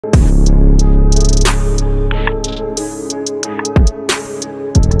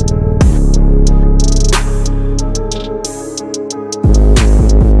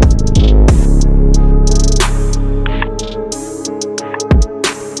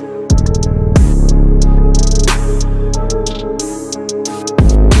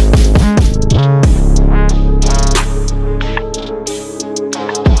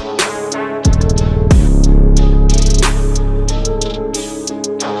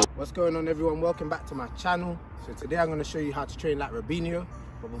What's going on, everyone? Welcome back to my channel. So today I'm going to show you how to train like Robinho,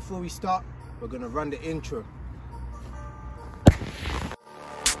 but before we start we're going to run the intro.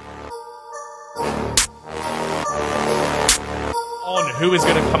 On who is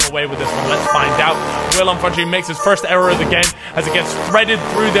going to come away with this one? Let's find out. Will unfortunately makes his first error of the game as it gets threaded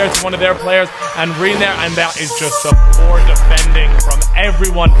through there to one of their players and Reen there, and that is just some poor defending from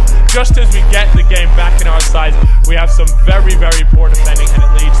everyone. Just as we get the game back in our side, we have some very poor defending and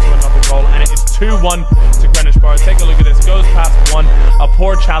it leads to another goal, and it is 2-1 to Greenwich Bar. Take a look at this, goes past one, a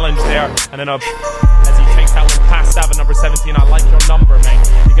poor challenge there, and then up as he takes that one past Savin, number 17. I like your number, mate.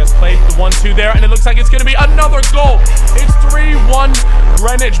 He gets played the 1-2 there, and it looks like it's going to be another goal. It's 3-1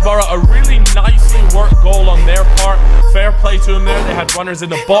 Greenwich Borough. A really nicely worked goal on their part. Fair play to him there. They had runners in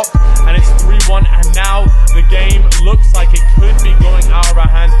the box, and it's 3-1, and now the game looks like it could be going out of our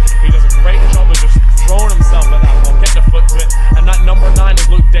hands. He does a great job of just throwing himself at that ball, getting a foot to it, and that number 9 has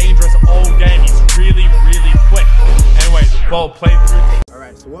looked dangerous all game. He's really quick. Anyway, the ball played through.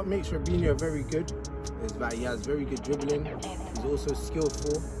 Alright, so what makes Robinho very good is that he has very good dribbling, he's also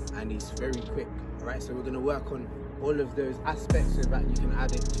skillful, and he's very quick. Alright, so we're going to work on all of those aspects so that you can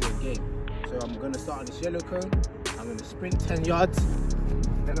add it to your game. So I'm going to start on this yellow cone, I'm going to sprint 10 yards,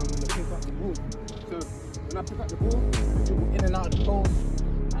 then I'm going to pick up the ball. So when I pick up the ball, I dribble in and out of the pole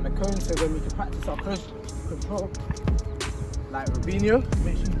and the cone, so then we can practice our close control like Robinho.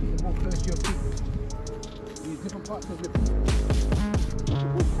 Make sure you keep the ball close to your feet. Use different parts of your feet. Keep the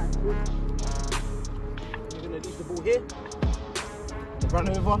ball tight good. You're going to leave the ball here, run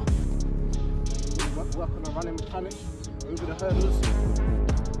over. Work on the running mechanics over the hurdles.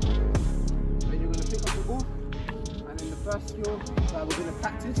 Then you're going to pick up the ball, and then the first skill that we're going to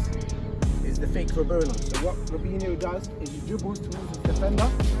practice is the fake Robinho. So what Robinho does is he dribbles towards his defender.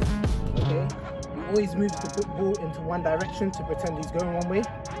 Okay, he always moves the ball into one direction to pretend he's going one way.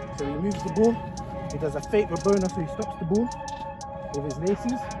 So he moves the ball, he does a fake Robinho, so he stops the ball with his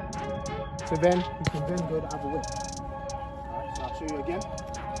laces. So then he can then go the other way. Alright, so I'll show you again.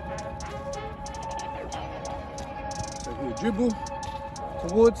 So you dribble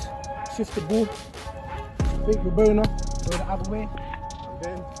towards, shift the ball, fake Robinho, go the other way, and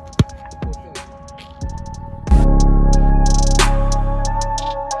then go finish.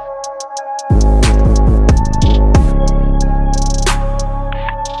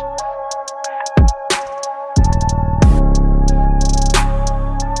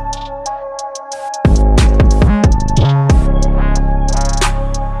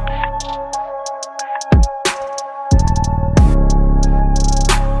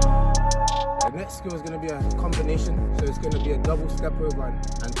 Skill is going to be a combination, so it's going to be a double step over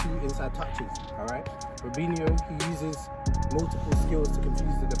and 2 inside touches. Alright, Robinho, he uses multiple skills to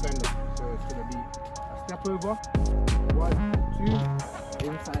confuse the defender, so it's going to be a step over, 1, 2,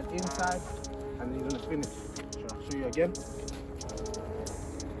 inside, and then you're going to finish. So I'll show you again.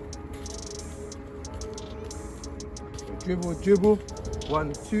 So dribble,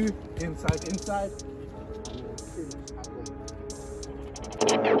 1, 2, inside, and then finish at home.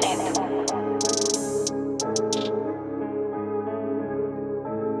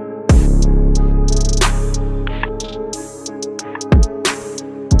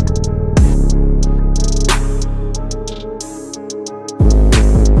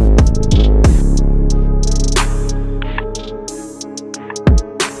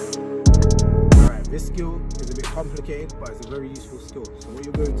 This skill is a bit complicated, but it's a very useful skill. So what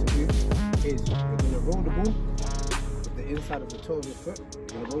you're going to do is you're going to roll the ball with the inside of the toe of your foot. You're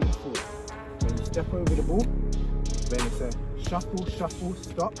going to roll it forward. When you step over the ball, then it's a shuffle,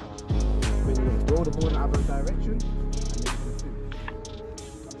 stop. Then you're going to roll the ball in the other direction, and then you're going to finish.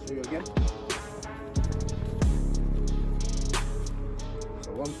 I'll show you again. So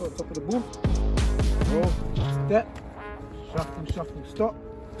one foot on top of the ball, roll, step, shuffle, stop,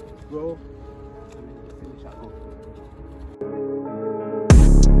 roll, finish at home.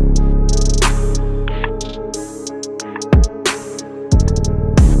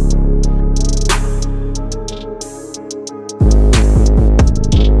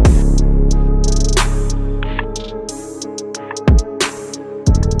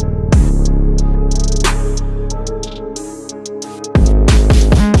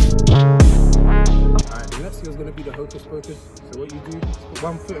 focus. So what you do is put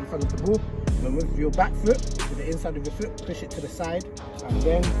one foot in front of the ball, and then with your back foot, with the inside of your foot, push it to the side, and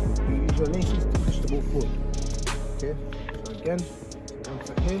then you use your laces to push the ball forward. Okay, so again, so one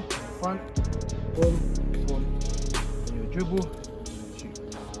foot here, front, boom, boom, and your dribble, and shoot.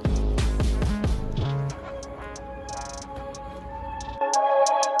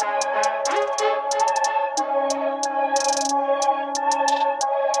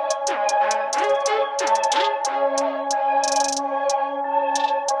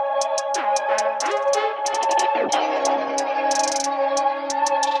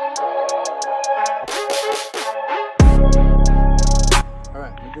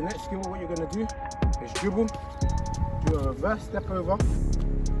 The next skill, what you're going to do is dribble, do a reverse step over,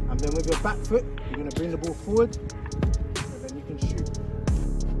 and then with your back foot, you're going to bring the ball forward, and then you can shoot.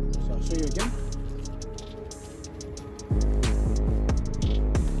 So I'll show you again.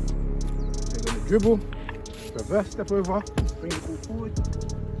 So you're going to dribble, reverse step over, bring the ball forward,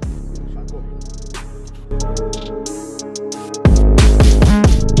 finish that goal.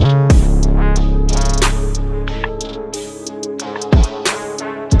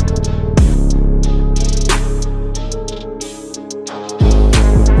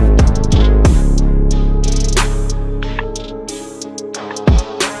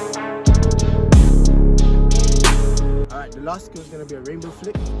 The last skill is going to be a rainbow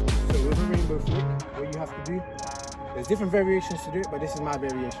flick. So with a rainbow flick, what you have to do, there's different variations to do it, but this is my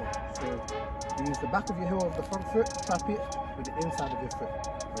variation. So you use the back of your heel of the front foot, trap it with the inside of your foot,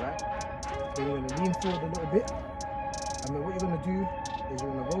 alright? Then you're going to lean forward a little bit, and then what you're going to do is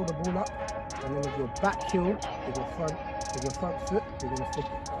you're going to roll the ball up, and then with your back heel, with your front foot, you're going to flick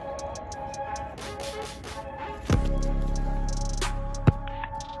it.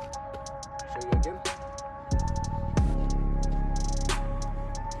 Show you again.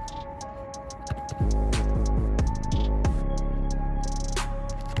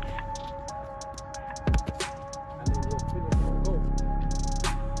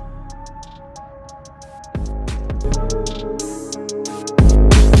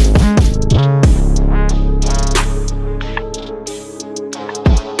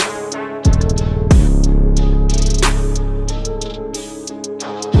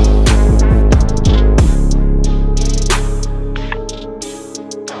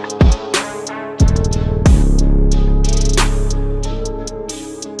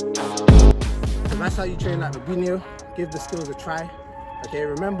 That's how you train like Robinho. Give the skills a try. Okay,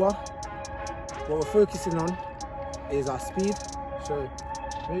 remember, what we're focusing on is our speed. So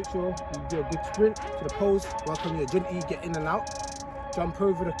make sure you do a good sprint to the post, work on your agility, get in and out. Jump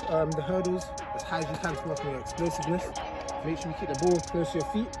over the hurdles as high as you can to work on your explosiveness. Make sure you keep the ball close to your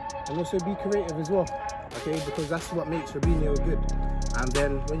feet, and also be creative as well. Okay, because that's what makes Robinho good. And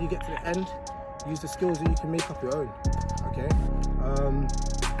then when you get to the end, use the skills that you can make up your own. Okay.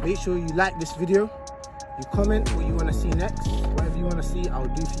 Make sure you like this video, you comment what you want to see next, whatever you want to see I'll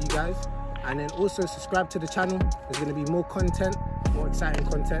do for you guys, and then also subscribe to the channel. There's going to be more content, more exciting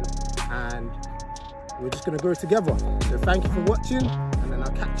content, and we're just going to grow together. So thank you for watching, and then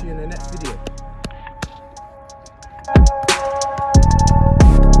I'll catch you in the next video.